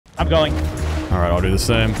going. All right, I'll do the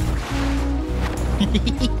same.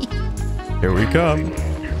 Here we come.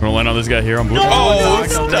 I'm gonna land on this guy here on blue. No,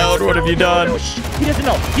 Stout, what have you done? He doesn't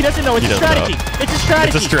know. He doesn't know. It's a strategy. It's a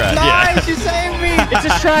strategy. It's a strat. Nice, Yeah. you saved me. It's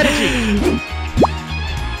a strategy.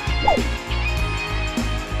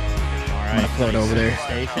 I'm gonna float over there.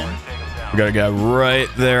 Station. We got a guy right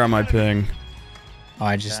there on my ping. Oh,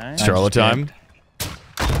 I just Charlotte time.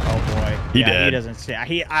 Oh boy. He yeah, dead. He doesn't say.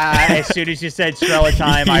 As soon as you said Strela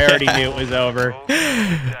time, I already knew it was over.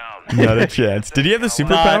 Not a chance. Did he have the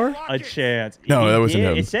superpower? Not a chance. No, that wasn't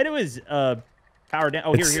him. It said it was powered down.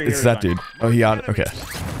 Oh, here. It's that dude. Oh, he got it. Okay.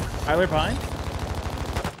 Tyler Pine.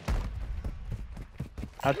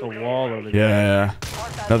 At the wall over there. Yeah.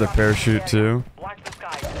 Another parachute too.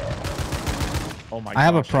 Oh my I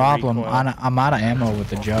have a gosh, the problem. recoil. I'm out of ammo with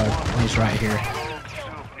the jug. He's right here.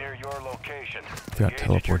 Got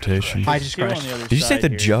teleportation. I just Two on crashed. the other Did you say side the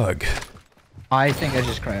here. jug? I think I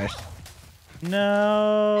just crashed.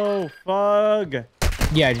 No, fug.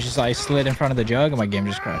 Yeah, I slid in front of the jug and my game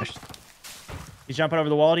just crashed. He's jumping over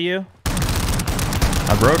the wall to you.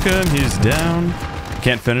 I broke him. He's down.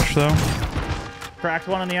 Can't finish though. Cracked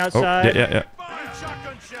one on the Oh, outside. yeah.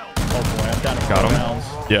 Oh boy, I'm down to Got 4 him. rounds.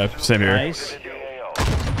 Yeah, same here. Nice.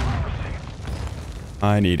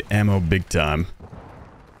 I need ammo big time.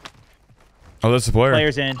 Oh, that's the player.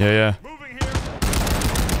 Player's in. Yeah.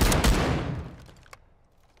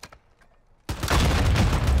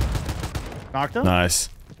 Knocked him. Nice.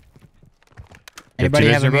 Anybody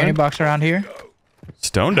two have a days muni nearby? box around here?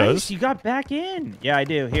 Stone Nice, does. you got back in. Yeah, I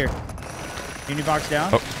do. Here. Unibox down.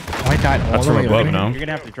 Oh. Oh, I died all That's the from way above over now. You're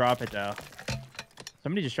gonna have to drop it though.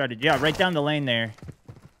 Somebody just tried to. Yeah, right down the lane there.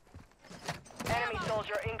 Enemy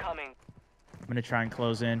soldier incoming. I'm gonna try and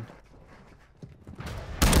close in.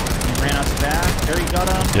 He ran out the back. There, you got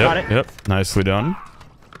him. Got it. Yep. Nicely done.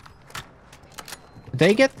 Did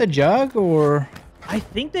they get the jug or? I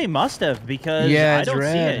think they must have because Yeah, I it's don't see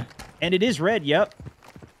red. it. And it is red. Yep.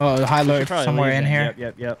 Oh, the high We should alert probably somewhere leave in it.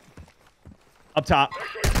 here. Yep. Up top.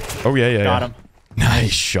 Oh yeah. Got him.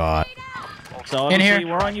 Nice shot. So In here.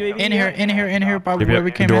 obviously we're on UAV. In here, by Yep, where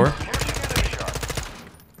we came door.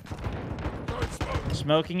 in.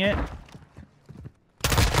 Smoking it.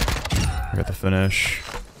 I got the finish.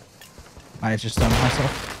 I just done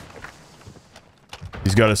myself.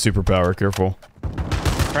 He's got a superpower. Careful.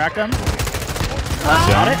 Crack him. Down.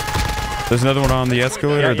 Got it. There's another one on the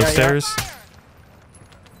escalator or the Yeah. stairs.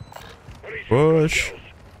 Push.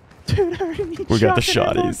 Dude, I already need We got the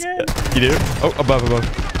shotgun ammo shotties. again. You do? Oh, above.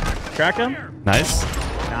 Crack him. Nice.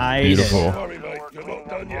 Nice. Beautiful.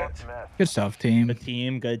 Good stuff, team. Good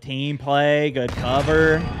team. Good team play. Good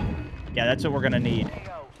cover. Yeah, that's what we're gonna need.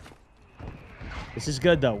 This is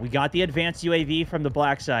good though. We got the advanced UAV from the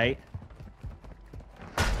black site.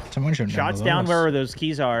 Someone should know Shots those. down where those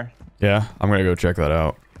keys are. Yeah, I'm gonna go check that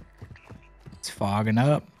out. It's fogging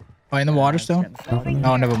up. Oh, in the water still?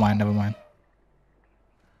 Oh, never mind.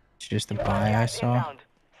 It's just a buy I saw.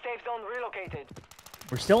 Safe zone relocated.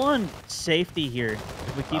 We're still on safety here.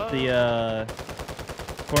 If we keep the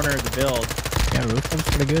corner of the build. Yeah, roof looks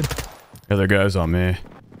pretty good. Other guys on me.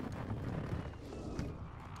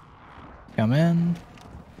 Come in.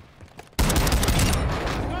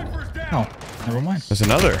 Oh, never mind. There's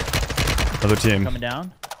another team. Coming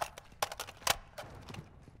down.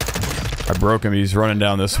 I broke him. He's running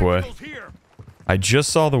down this way. I just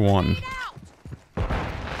saw the one.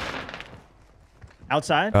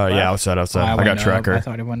 Outside? Yeah, outside. I got went up. tracker. I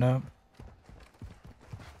thought it went up.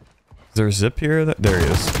 Is there a zip here? There he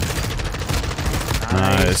is.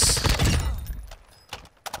 Nice.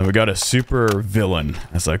 And we got a super villain,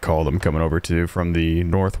 as I call them, coming over to from the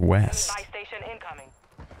northwest. Buy station incoming.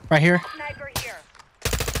 Right here. Sniper here.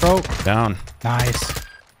 Bro. Down. Nice.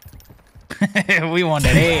 We won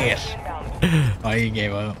that ass. Inbound. Oh, you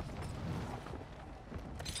gave up.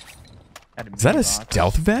 Is that a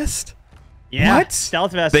stealth vest? Yeah. What?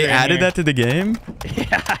 Stealth vest. They added that to the game?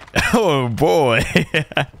 Yeah. Oh boy.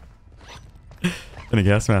 And a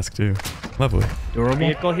gas mask too. Lovely. Durable.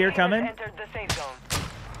 Vehicle here coming. Entered the safe zone.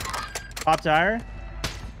 Pop tire.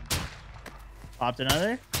 Popped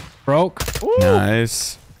another. Broke. Ooh.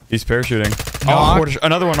 Nice. He's parachuting. Knocked.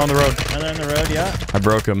 Another one on the road. Another on the road, yeah. I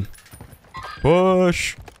broke him.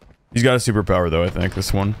 Push. He's got a superpower though, I think,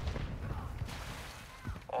 this one.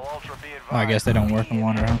 Oh, I guess they don't work in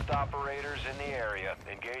water, huh? Operators in the area.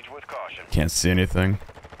 Engage with caution. Can't see anything.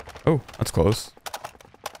 Oh, that's close.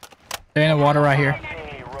 They're in the water right here.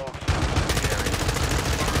 Any rogues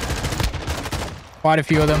Quite a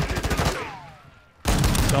few of them.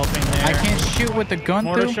 Stealthing there. I can't shoot with the gun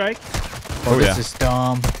Mortar through. strike. Oh, yeah. this is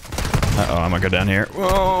dumb. Uh-oh, I'm gonna go down here.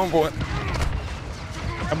 Oh boy.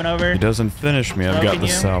 Coming over. He doesn't finish me. I've got Smoking the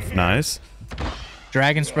you. south. Nice.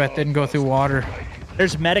 Dragon's breath didn't go through water.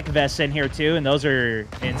 There's medic vests in here too, and those are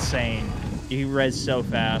insane. You res so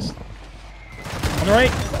fast. On the right.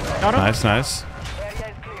 Got him. Nice, nice. Area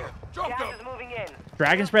is clear. Gas is moving in.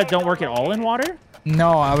 Dragon's breath don't work at all in water?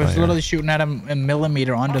 No, I was Oh, yeah. literally shooting at him a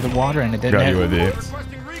millimeter under the water and it didn't Got hit.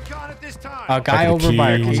 UAV. A guy Like the over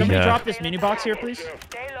by our key. key. Somebody Yeah. drop this mini box here, please.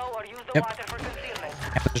 Stay low or use the Yep. water for concealment.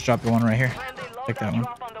 I just dropped the one right here. Friendly Take that loadout one.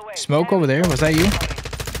 drop on the way. Smoke over there. Was that you?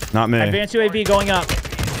 Not me. Advanced UAV going up.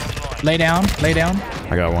 Lay down. Lay down.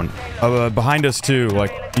 I got one. Behind us too.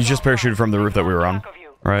 Like he just parachuted from the roof that we were on.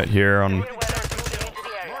 Right here on Good weather moving into the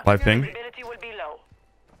area. live ping, Visibility will be low.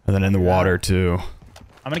 and then in the water too.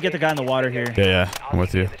 I'm gonna get the guy in the water here. Yeah, I'm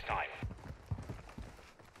with you.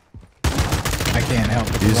 I can't help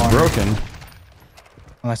it. He's broken.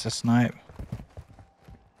 Well, that's a snipe.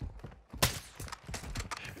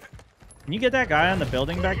 Can you get that guy on the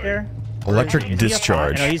building back there? Electric Is he up high?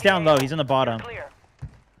 discharge. No, he's down low. He's on the bottom. Clear.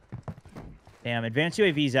 Damn, advanced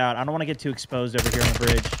UAV's out. I don't want to get too exposed over here on the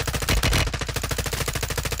bridge.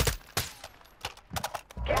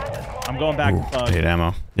 I'm going back Ooh, to Bug. I hate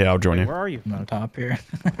ammo. Yeah, I'll join you. Where are you? I'm on top here.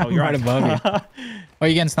 Oh, you're right on- above you. Oh,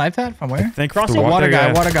 you getting sniped at? From where? Thank Cross for the Water guy.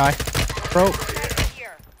 there, Water guy. Bro.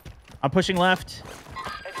 I'm pushing left.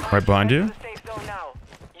 Right behind you. Safe zone now.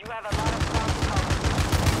 You have a lot of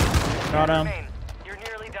ground to cover. Got him. Remain. You're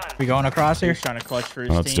nearly done. We going across here? He's trying to clutch for his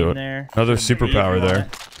Let's team do it. there. Another Should be superpower easy. there.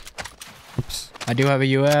 Oops. I do have a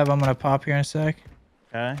UAV. I'm gonna pop here in a sec.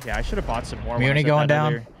 Okay. Yeah, I should have bought some more. when I Muni said going that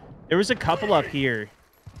down. earlier. There was a couple up here.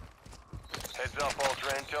 Heads up,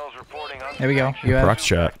 Ultra Intel's reporting There we go. unsanctioned UAV. Prox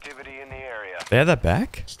shot. activity in the area. They had that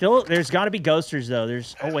back? Still, there's got to be ghosters though.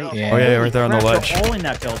 There's. Oh wait. Yeah. Oh yeah, right there on the Crap, ledge. They're all in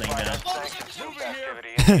that building, man. Unsanctioned troop activity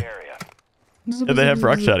in the area. Did they have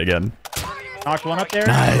proc shot again? Knocked one up there.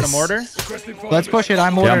 Nice. With a mortar. Let's push it.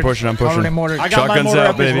 I'm mortared. I'm pushing, I'm pushing. Already mortared. I got my Shotguns mortar out,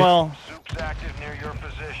 up baby. as well. Soup's active near your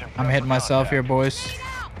position. I'm hitting myself here, boys.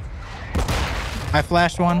 I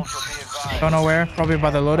flashed one. Don't know where. Probably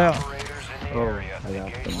by the loadout. Operators in the area.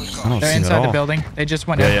 Engage with I don't They're see it inside at the all. building. They just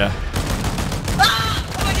went Yeah, in. yeah.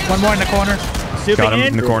 One more in the corner. Zooming Got him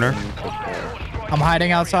in the corner. I'm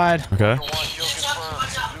hiding outside. Okay. Kill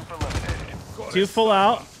confirmed. Soup eliminated. 2 full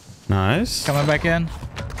out. Nice. Coming back in.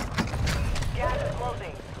 Gas is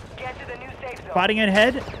closing. Get to the new safe zone. Fighting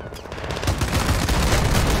ahead.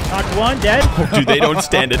 Knocked one. Dead. Dude, they don't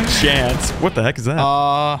stand a chance. What the heck is that? I'm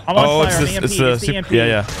on Oh, fire. it's on this, EMP. it's It's the the EMP. super,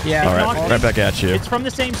 yeah. Yeah. All knocked right, me. right back at you. It's from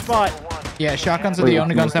the same spot. Yeah, shotguns are the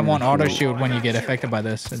only guns that won't auto shoot when you get affected by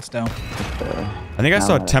this. It's down. I think I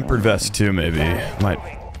saw a tempered vest too, maybe. Might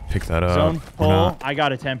pick that up. Zone or pull. not. I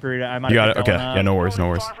got a temporary. I might You got have it? picked that Okay. one up. Yeah, no worries, no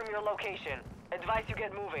worries. Far from your location. Advise you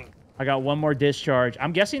get moving. I got one more discharge.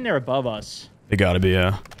 I'm guessing they're above us. They gotta be,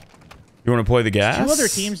 yeah. You want to play the gas? 2 other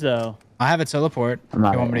teams though. I have a teleport. You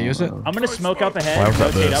want me to use it? I'm gonna smoke up ahead. Why was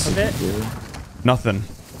that Rotate this? up a bit. Nothing.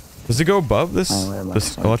 Does it go above this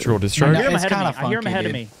electrical discharge? I hear them It's ahead of me. kinda I hear them funky, ahead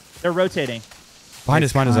of dude. me. They're rotating. Behind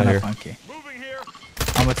us, out here. Funky.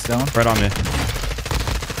 I'm with stone. Right on me.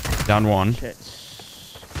 Down one. Shit.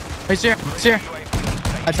 It's here. It's here.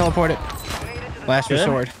 I teleported. Last Good.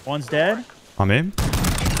 resort. One's dead. On me.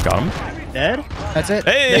 Got him. Dead. That's it.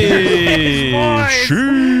 Hey! Boys.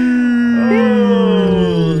 Shoot!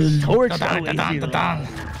 Torch. Da-dun.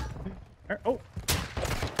 Oh.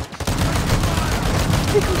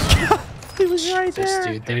 He was right This there.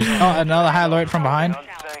 dude. There's another high alert from behind.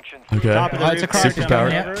 Unsanctioned Okay. Top of the Oh, it's a roof. crack.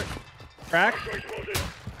 Superpower. Yeah. Crack. You want me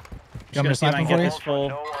Just to gonna see if snipe I him can for get you? this full.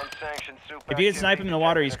 No unsanctioned soup If you can snipe him in the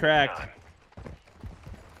water, he's cracked.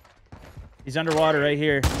 He's underwater right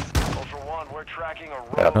here. Ultra One, we're tracking a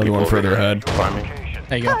road. Another one further ahead. Location.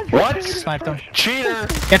 There you go. What? Sniped him. Cheater!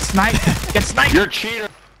 Get sniped. Get sniped. You're a cheater!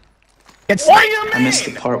 Get sniped. I missed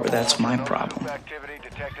the part where that's my problem. Activity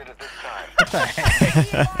detected at this time.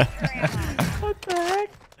 What the heck?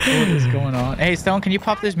 What is going on? Hey, Stone, can you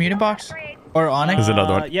pop this mutant box? Or Onyx? There's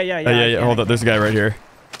another one. Yeah, yeah, Oh, yeah. yeah, yeah. Hold up. There's a guy right here.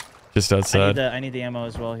 Just outside. I need the ammo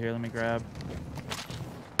as well here. Let me grab.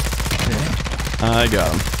 I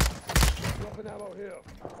got him.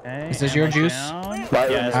 Okay, Is this your ammo juice? down.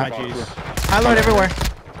 Yeah, that's my juice. High alert everywhere.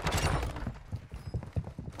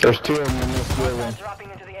 There's two of them in this building. Dropping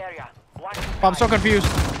into the area. Watch Oh, I'm so confused.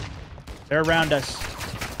 They're around us.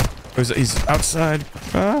 He's outside.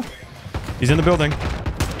 He's in the building.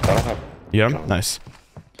 Yeah, nice.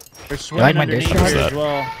 They're swimming like my underneath discharge? here What's as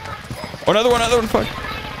well. Oh, another one, fuck.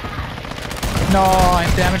 No,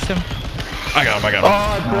 I damaged him. I got him, I got Oh, him.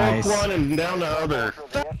 I broke Nice. one and down the other.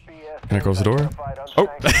 Can I close the door? Oh,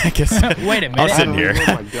 I guess. Wait a I'll minute. sit in here.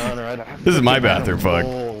 Oh my God, all right. This is my bathroom, fuck.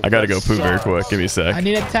 I gotta go poo very quick. Give me a sec. I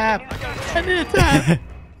need a tap. I need a tap.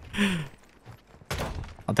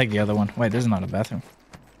 take the other one. Wait, this is not a bathroom.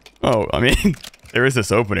 Oh, I mean, there is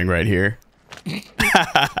this opening right here.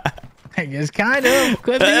 I guess kind of.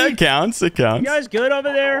 Could be. It counts. It counts. You guys good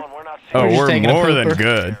over there? We're not Oh, just we're taking a more than pooper.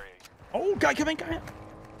 good. Oh, guy coming.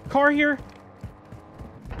 Car here.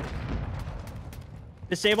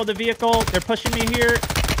 Disabled the vehicle. They're pushing me here.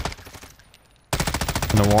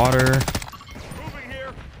 In the water. moving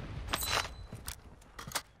here.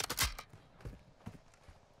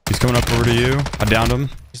 He's coming up over to you. I downed him.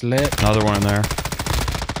 He's lit. Another one in there.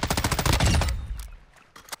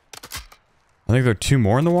 I think there are 2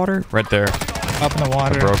 more in the water. Right there. Up in the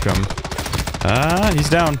water. I broke him. Ah, he's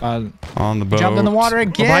down. On the boat. Jumped in the water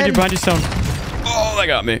again. Behind you, Stone. Oh, that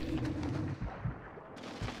got me.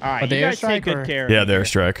 All right, But the you guys take airstrike good or- care of Yeah, me there, here.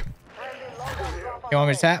 strike. You want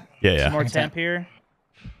me to tap? Yeah, Some more yeah. temp here.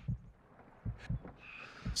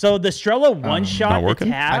 So the Strela one-shot not the working?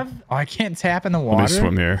 tab I can't tap in the Let me water.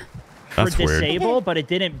 swim here. for That's weird. disable, but it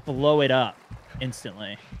didn't blow it up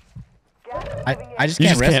instantly. I just You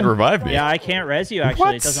can't just rest can't him. revive me. Yeah, I can't res you, actually.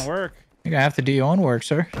 What? It doesn't work. You're gonna have to do your own work,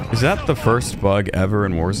 sir. Is that the first bug ever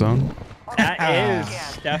in Warzone? That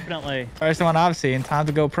is definitely. First one I've seen. Time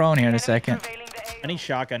to go prone here in a second. I need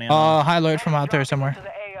shotgun ammo. High alert from out there somewhere.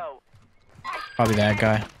 Probably that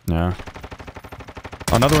guy. Yeah.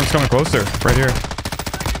 Oh, another one's coming closer. Right here.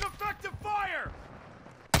 Effective fire.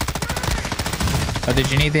 Oh, did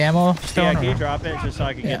you need the ammo? Yeah, Stone, can you or- drop it just so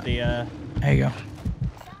I can get the... There you go.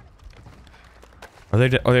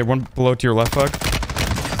 Are they one below to your left, bug?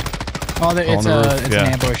 Oh, there, On it's the roof, it's yeah.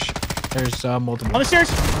 an ambush. There's multiple. On the stairs!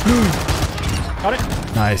 Got it.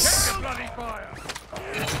 Nice. Bloody fire.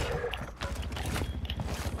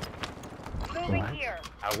 Moving here.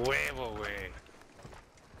 A huevo, güey.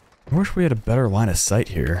 I wish we had a better line of sight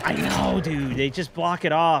here. I know, dude. They just block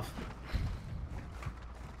it off.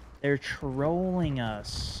 They're trolling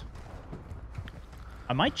us.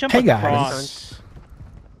 I might jump Hey, guys. across.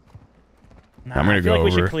 Nah, I'm gonna I feel go like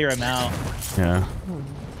we over. should clear him out. Yeah.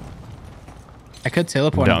 I could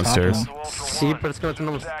teleport on top of Downstairs. him. Sí, pero es que no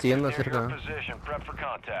tenemos tienda cerca. Position, prep for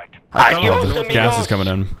contact. Oh, the gas is coming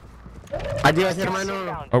in. Adiós,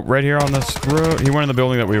 hermano. Oh, right here on this road. He went in the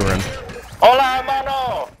building that we were in. Hola,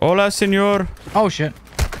 hermano. Hola, senor. Oh shit.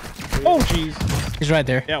 Oh, jeez. He's right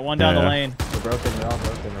there. Yeah, one down the Yeah. lane. They're broken. They're all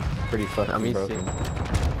broken. They're pretty fucking broken.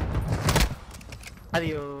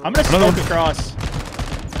 Adiós. I'm gonna Another smoke across.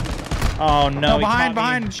 Oh, no. No, he behind, caught me.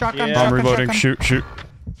 behind. Shotgun, Yeah. I'm shotgun, reloading. shotgun. Shoot, shoot.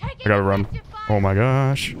 I gotta run. Oh my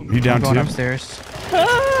gosh. You down I'm going too? upstairs.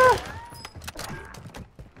 Ah!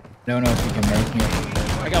 Don't know if you can make me.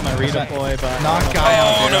 I got my redeploy, but... Knock guy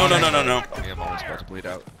out. no. Yeah, I'm almost about to bleed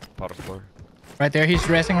out. Bottom floor. Right there. He's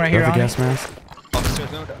resting right Do here you have on a it. gas mask?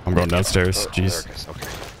 Upstairs now? I'm going downstairs. Oh, Jeez. there it is. Okay.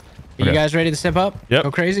 You Okay. guys ready to step up? Yep.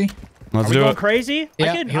 Go crazy? Let's Are we do going it. crazy?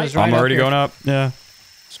 Yeah, I can, he was I, right I'm up already here. going up. Yeah.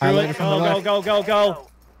 Screw Highlighted it. from the Go, left. go, go, go, go.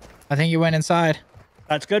 I think you went inside.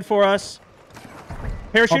 That's good for us. Oh,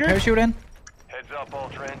 Parachuter? parachute in. Heads up,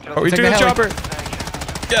 Ultra Intel. Oh, he Take took the the heli. chopper.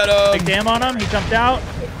 Get Big him. damn on him. He jumped out.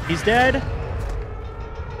 He's dead.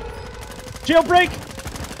 Jailbreak.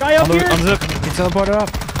 Guy up here. Unzip. He teleported up.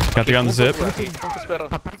 Got the guy on the zip.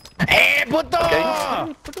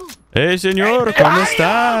 Hey, senor. ¿Cómo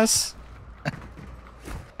estás?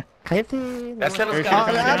 Cállate. No, Parachute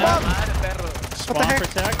Spawn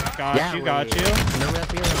protect. Got Yeah, you, got you. no me da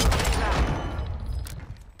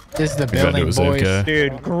This is the Glad it building, was boys. AFK.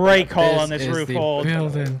 Dude, great call on This this is roof the hold.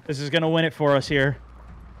 building. This is going to win it for us here.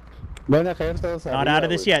 Van a caer todos Not arriba, out of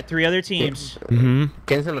this güey. yet. 3 other teams. Mm-hmm.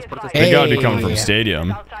 Quédense en las puertas. They gotta be Hey. coming from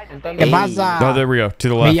stadium. ¿Qué pasa? Oh, there we go. To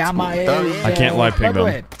the Me left. llama él. I can't live ping them.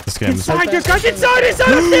 Wait. This game's. Inside, there's guys inside,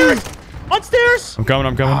 upstairs! Upstairs! I'm coming.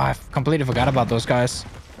 I'm Oh, coming. I completely forgot about those guys.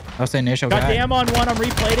 That was the initial Got guy. damn on one, I'm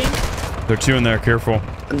replating. There are 2 in there. Careful.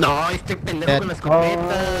 No, este pendejo Dead. con la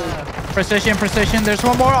escopeta. Precision, precision. There's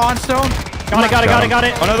one more on stone. Got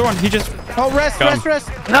it. Another one. He just. Oh, rest, Got rest, him. rest.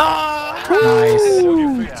 No!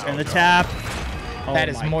 Nice. And the tap. Oh That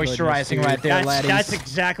is my moisturizing goodness, right there, dude. laddies. That's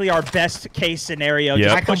exactly our best case scenario. Yep.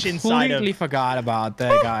 Just I push inside completely of. forgot about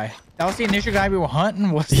that guy. That was the initial guy we were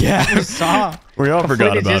hunting. Was Yeah. we saw. We all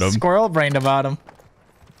forgot Completely about just him. Squirrel brained about him.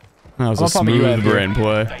 That was I'll a probably smooth UAV. brain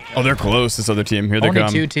play. Oh, they're close. This other team. Here they Only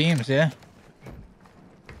come. 2 teams, yeah.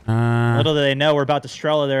 Little do they know we're about to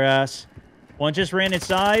Strela their ass. One just ran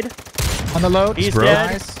inside. On the load. He's Bro.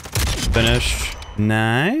 dead. Nice. Finished.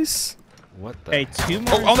 Nice. What the? Okay, 2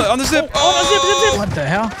 more. Oh, on the zip. Oh, What the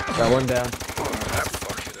hell? Got one down.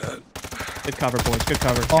 Good cover, boys. Good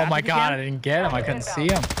cover. Oh my god, I didn't get him. I couldn't see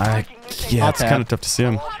him. Yeah, I'll it's tap. kind of tough to see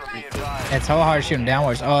him. It's so hard shooting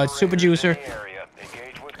downwards. Oh, it's super juicer. Area.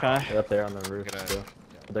 Engage with Okay. They're up there on the roof still.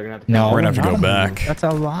 But they're gonna have to No, We're gonna have to not go on the back. roof. That's a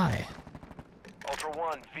lie. Ultra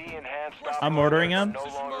One. I'm ordering him.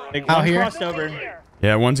 Big Out one here. crossed over.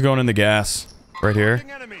 Yeah, one's going in the gas. Right here.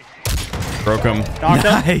 Broke him. Knocked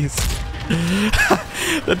him. Nice.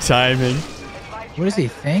 The timing. What is he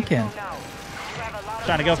thinking?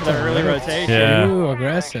 Trying to go for the early rotation. Yeah. Ooh,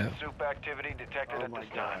 aggressive. Soup activity detected at this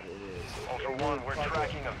time. Ultra One, we're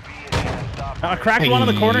tracking a V stop. Cracked one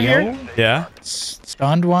in the corner here. Yeah.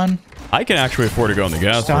 Stunned one. I can actually afford to go in the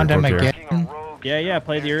gas. Stunned him here. again. Yeah,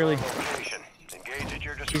 play the early.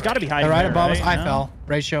 He's got to be hiding Right there, above us. right? I No? fell.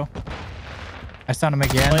 Ratio. I stunned him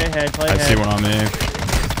again. Play ahead, play I ahead. see one on me.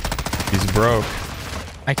 He's broke.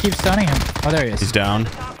 I keep stunning him. Oh, there he is. He's down.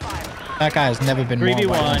 That guy has never been more 3v1.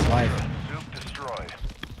 violent in his life. Soup destroyed.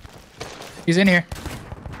 He's in here.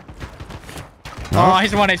 No. Oh,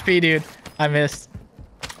 he's 1 HP, dude. I missed.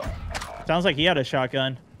 Sounds like he had a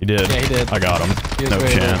shotgun. He did. Yeah, he did. I got him. He was No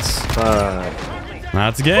way chance.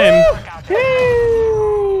 That's a game.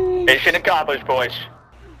 Mission accomplished, boys.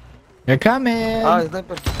 They're coming. Ah,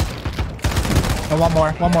 sniper. Oh, one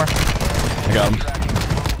more. One more. I got him.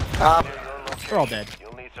 They're all dead.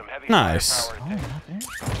 You'll need some heavy Nice. firepower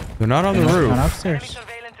to They're not on the One roof. upstairs.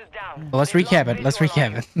 Surveillance is down. Well, let's recap it. Let's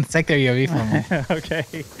recap it. Let's take their UAV from them. Okay.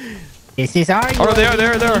 This is our Oh, they are.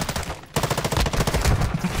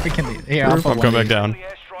 We can. Here, I'll Roof, put I'm one coming of back these. down.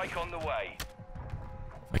 airstrike on the way.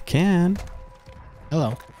 I can.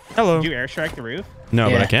 Hello. Hello. Did you airstrike the roof? No,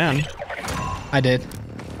 but Yeah. I can. I did.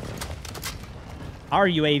 Our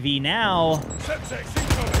UAV now.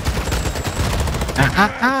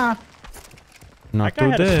 Not That guy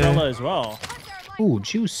had a today. Strela as well Ooh,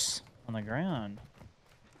 juice. on the ground.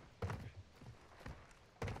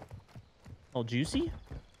 little juicy.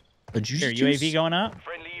 The juice. Here, juice. UAV going up.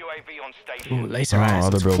 Friendly UAV on station. Ooh, laser Oh, eyes.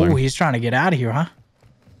 other Let's- building. Ooh, he's trying to get out of here, huh?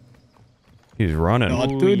 He's running.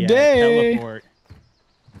 Not Ooh, today. teleport.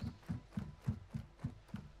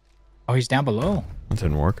 Oh, he's down below. That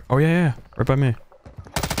didn't work. Oh, yeah. Right by me.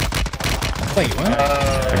 Wait, what?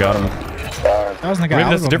 I got him. That wasn't the guy. Wait, I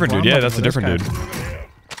that's was a different looking dude. for. Yeah, I'm that's a looking for different this dude. guy.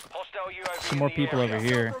 Hostile UAV Some more in the people area. over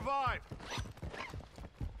here.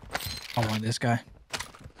 I want this guy.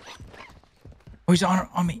 Oh, he's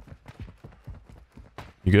on me.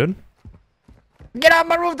 You good? Get out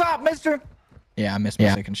my rooftop, mister. Yeah, I missed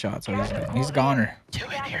my second shot, so he's a goner. Did you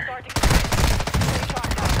get him?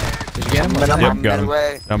 Yep, got him.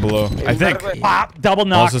 Down below. I think. Pop, double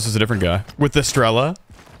knock. Also, this is a different guy. With the Strela.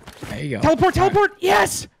 There you go. Teleport, teleport.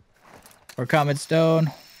 Yes. We're coming,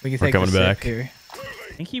 Stone. We can We're take coming this back. safe here.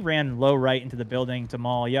 I think he ran low right into the building to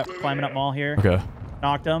mall. Yep, climbing up mall here. Okay.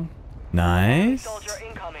 Knocked him. Nice. Soldier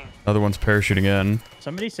incoming. Other one's parachuting in.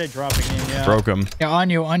 Somebody said dropping in. Yeah. Broke him. Yeah, on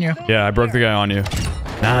you, on you. Yeah, I broke the guy on you.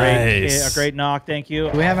 Great, Nice. a great knock. Thank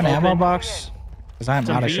you. Do we have an ammo Open. box? Because I'm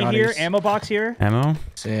Some out of V shotties. here. Ammo box here. Ammo?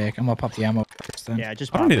 Sick. I'm gonna pop the ammo first then. Yeah,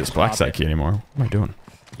 just. I don't pop need it, this just black pop side it. key anymore. What am I doing?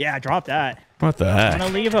 Yeah, drop that. What the I'm heck?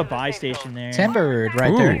 gonna leave a buy station there. Timbered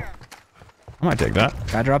right Ooh. there. I might take that.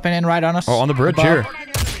 Guy dropping in right on us. Oh, on the bridge Above. here.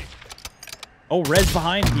 Oh, res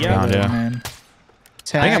behind. Yeah. Down, yeah. Man. I think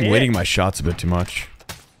Tag. I'm it. waiting my shots a bit too much.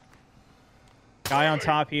 Guy on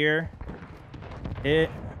top here.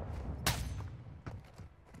 Hit.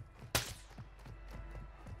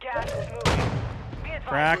 Gas is moving. Be advised,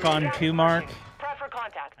 Crack on gas 2 is mark. approaching. Prep for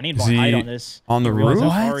contact. I need Is more he height on this. on the I realize roof? how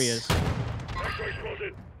far What? he is. This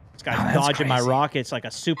Oh, guy's that's dodging my crazy. rockets like a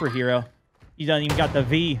superhero. He doesn't even got the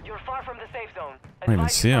V. You're far from the safe zone. I don't even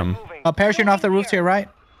Advise see you start him. moving. Parachuting off the roof to your right.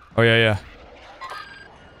 Oh, yeah, yeah.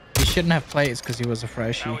 He shouldn't have plates because he was a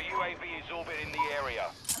freshie. Our UAV is orbiting the area.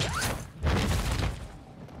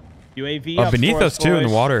 UAV up Beneath for us, too, in the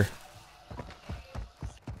boys. water.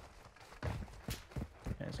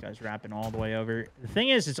 Yeah, this guy's wrapping all the way over. The thing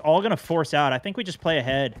is, it's all going to force out. I think we just play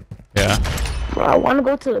ahead. Yeah. I want to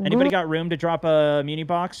go to the Anybody got room to drop a muni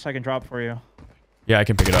box? I can drop for you. Yeah, I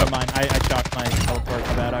can pick it up. Never mind. I shocked my teleport.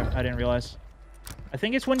 My bad. I didn't realize. I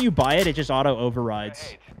think it's when you buy it, it just auto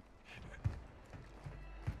overrides.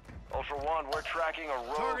 Ultra One, we're tracking a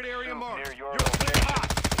rogue target area near your location.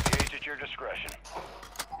 Engage at your discretion.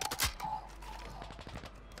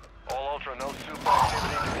 All Ultra, no super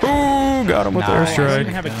activity. Ooh, got him with the Nice. I don't even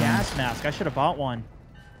airstrike. have a gas mask. I should have bought one.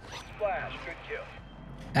 Flash, good kill.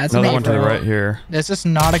 That's Another me, one to the bro. right here. This is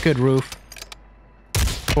not a good roof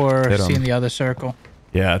for Hit 'em. seeing the other circle.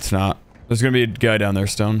 Yeah, it's not. There's going to be a guy down there,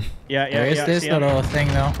 Stone. Yeah, yeah, There is yeah. this see him? little thing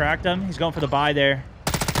though. Cracked him. He's going for the buy there.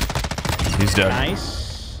 He's dead.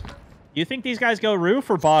 Nice. You think these guys go roof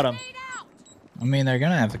or bottom? I mean, they're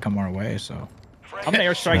gonna have to come our way, so. I'm gonna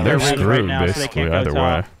airstrike Yeah, their they're roof right screwed, now, so they basically, can't go either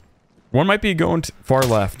top. way. One might be going far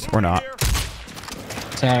left, or not.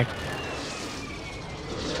 Tag.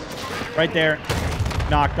 Right there.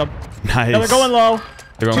 Knocked them. Nice. No, they're going low.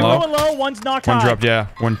 They're going Two low. going low. One's knocked One high. dropped, yeah.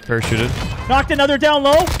 One parachuted. Knocked another down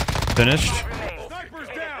low. Finished.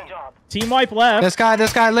 Team wipe left. This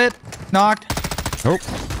guy lit. Knocked. Oh,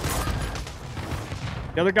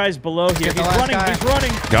 The other guy's below here. Get the He's last running. guy. He's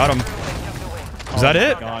running. got him. Is that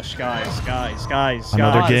it? Gosh, guys.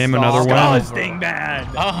 Another game, another win. Disgusting, man.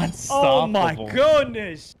 Oh my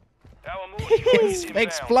goodness.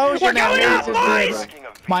 Explosion.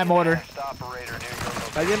 My mortar.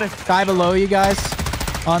 Guy below you guys.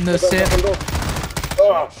 On the sit.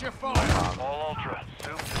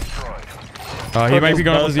 He might be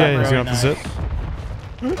going up the he's going up the zip.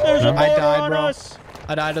 There's a I motor died, on bro. us.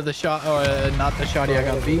 I died of the shot, or not the shotty. I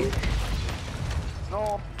got beat.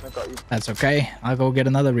 That's okay. I'll go get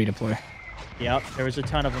another redeploy. Yep, there was a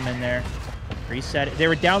ton of them in there. Reset it. They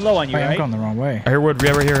were down low on you, Wait, I'm right? going the wrong way. I hear wood.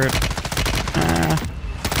 Yeah, right here.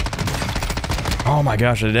 Oh my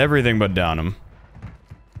gosh, I did everything but down him.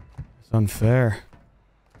 It's unfair.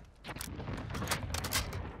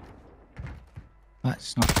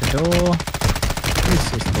 That's not the door.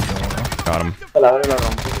 This is the door. Got him.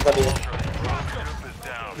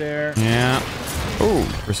 There. Yeah. Oh,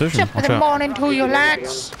 precision. Watch out. morning to you,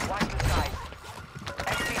 lads.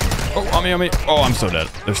 Oh, on me. Oh, I'm so dead.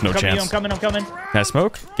 There's no I'm chance. coming. Can I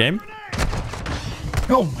smoke? Game?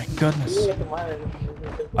 Oh my goodness.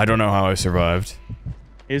 I don't know how I survived.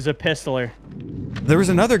 He's a pistoler. There was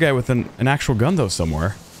another guy with an actual gun, though,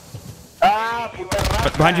 somewhere.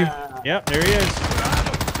 Behind you. Yep, there he is.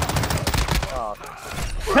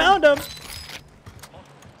 Found him.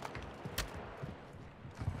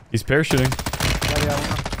 He's parachuting.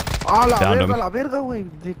 Downed him.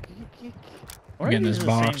 Or Get in these this are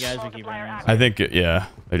the same box. guys we keep running into. I think, yeah.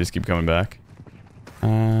 They just keep coming back.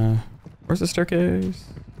 Where's the staircase?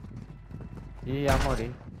 There's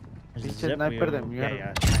a zip wheel.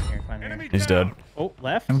 Yeah. Climb here. He's dead. Oh,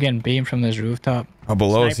 left. I'm getting beamed from this rooftop. Oh,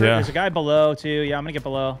 below us, Sniper. yeah. There's a guy below too. Yeah, I'm gonna get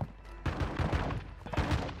below.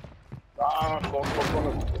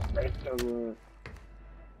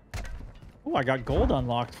 Oh, I got gold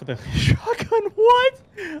unlocked for the shotgun. What?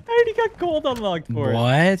 I already got gold unlocked for it.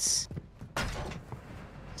 What? This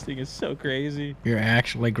thing is so crazy. You're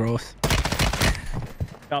actually growth.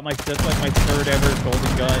 Got my that's like my third ever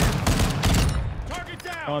golden gun.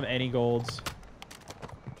 I don't have any golds.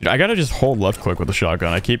 Dude, I gotta just hold left click with the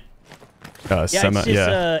shotgun. I keep Yeah, it's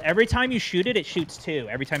just every time you shoot it, it shoots two.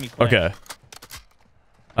 Every time you click. Okay.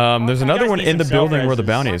 There's another guys one need in the some building where the self-reses.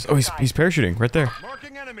 bounty is. Oh, he's parachuting right there.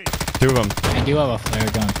 Two of them. I do have a flare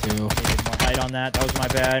gun too. Needed more height on that. That was my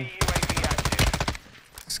bad.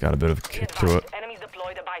 It's got a bit of a kick to it. Enemies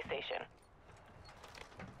deployed a buy station.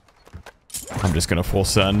 I'm just gonna full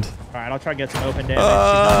send. All right, I'll try to get some open damage.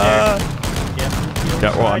 She's not there. Yep.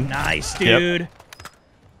 Got one. Nice, dude.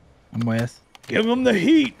 I'm with. Give him the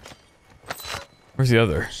heat. Where's the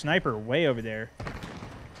other? Sniper way over there.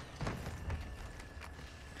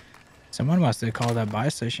 Someone must have called that buy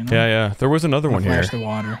station. Yeah, yeah. There was another one here. Flash the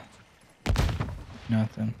water.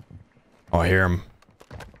 Nothing. Oh, I hear him.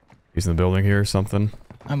 He's in the building here or something.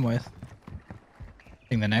 I'm with. I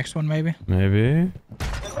think the next one maybe. Maybe.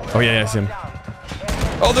 Oh yeah, I see him.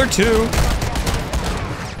 Oh, there are two.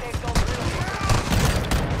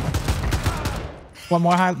 One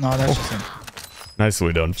more high. No, that's just him.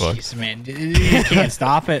 Nicely done, fuck. Jeez, man. You can't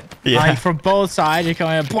stop it. Yeah. Like, from both sides, you're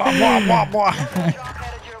coming in. Blah, blah, blah, blah.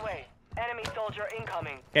 Headed your way. Enemy soldier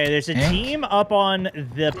incoming. Okay, there's a Hank? team up on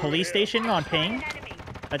the police station on ping.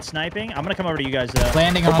 That's sniping. I'm gonna come over to you guys though.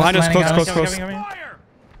 Landing on behind us, landing close, on close, Coming, coming,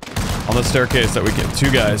 coming. On the staircase that we get. Two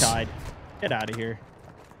guys. Died. Get out of here.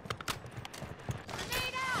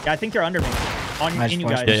 Yeah, I think they're under me. On Nice in you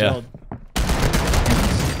flash. guys. Yeah, yeah. shield.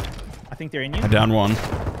 I think they're in you. I down one. I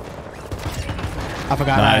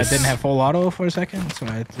forgot Nice. I didn't have full auto for a second, so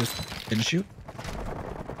I just didn't shoot.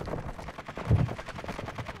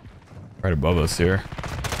 Right above us here.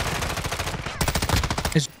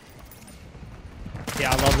 Yeah,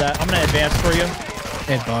 I love that. I'm gonna advance for you.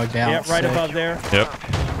 It bugged out. Yeah, right Sick. above there. Yep.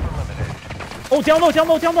 Oh, down low, down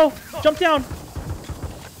low, down low. Jump down.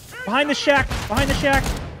 Behind the shack. Behind the shack.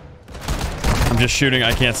 I'm just shooting.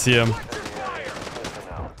 I can't see him.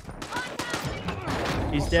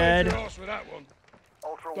 He's dead.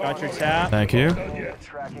 Got your tap. Thank you.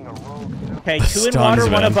 Okay, two in Stuns, water,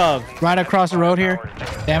 one man. above. Right across the road here.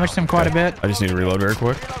 Damaged him quite a bit. I just need to reload very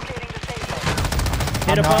quick.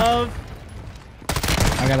 Hit I'm not- above.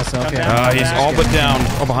 I got a self. Come Yeah. down. He's all but down.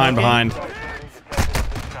 Oh, behind.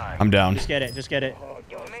 I'm down. Just get it. Just get it.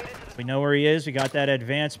 We know where he is. We got that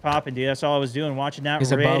advance popping, dude. That's all I was doing. Watching that.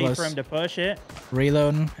 He's above Ready us. for him to push it.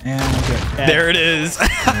 Reloading and good. Yeah. There it is.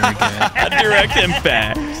 Very good. Direct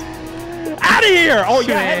impact. out of here! Oh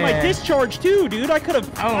yeah, I had my Shit. discharge too, dude. I could have.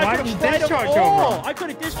 Oh, I I could have didn't discharge over. I could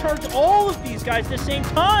have discharged all of these guys at the same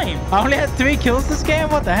time. I only had 3 kills this game.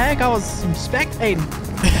 What the heck? I was spectating.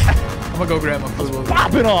 I'm gonna go grab my food.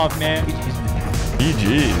 Popping off, man.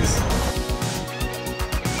 GG's.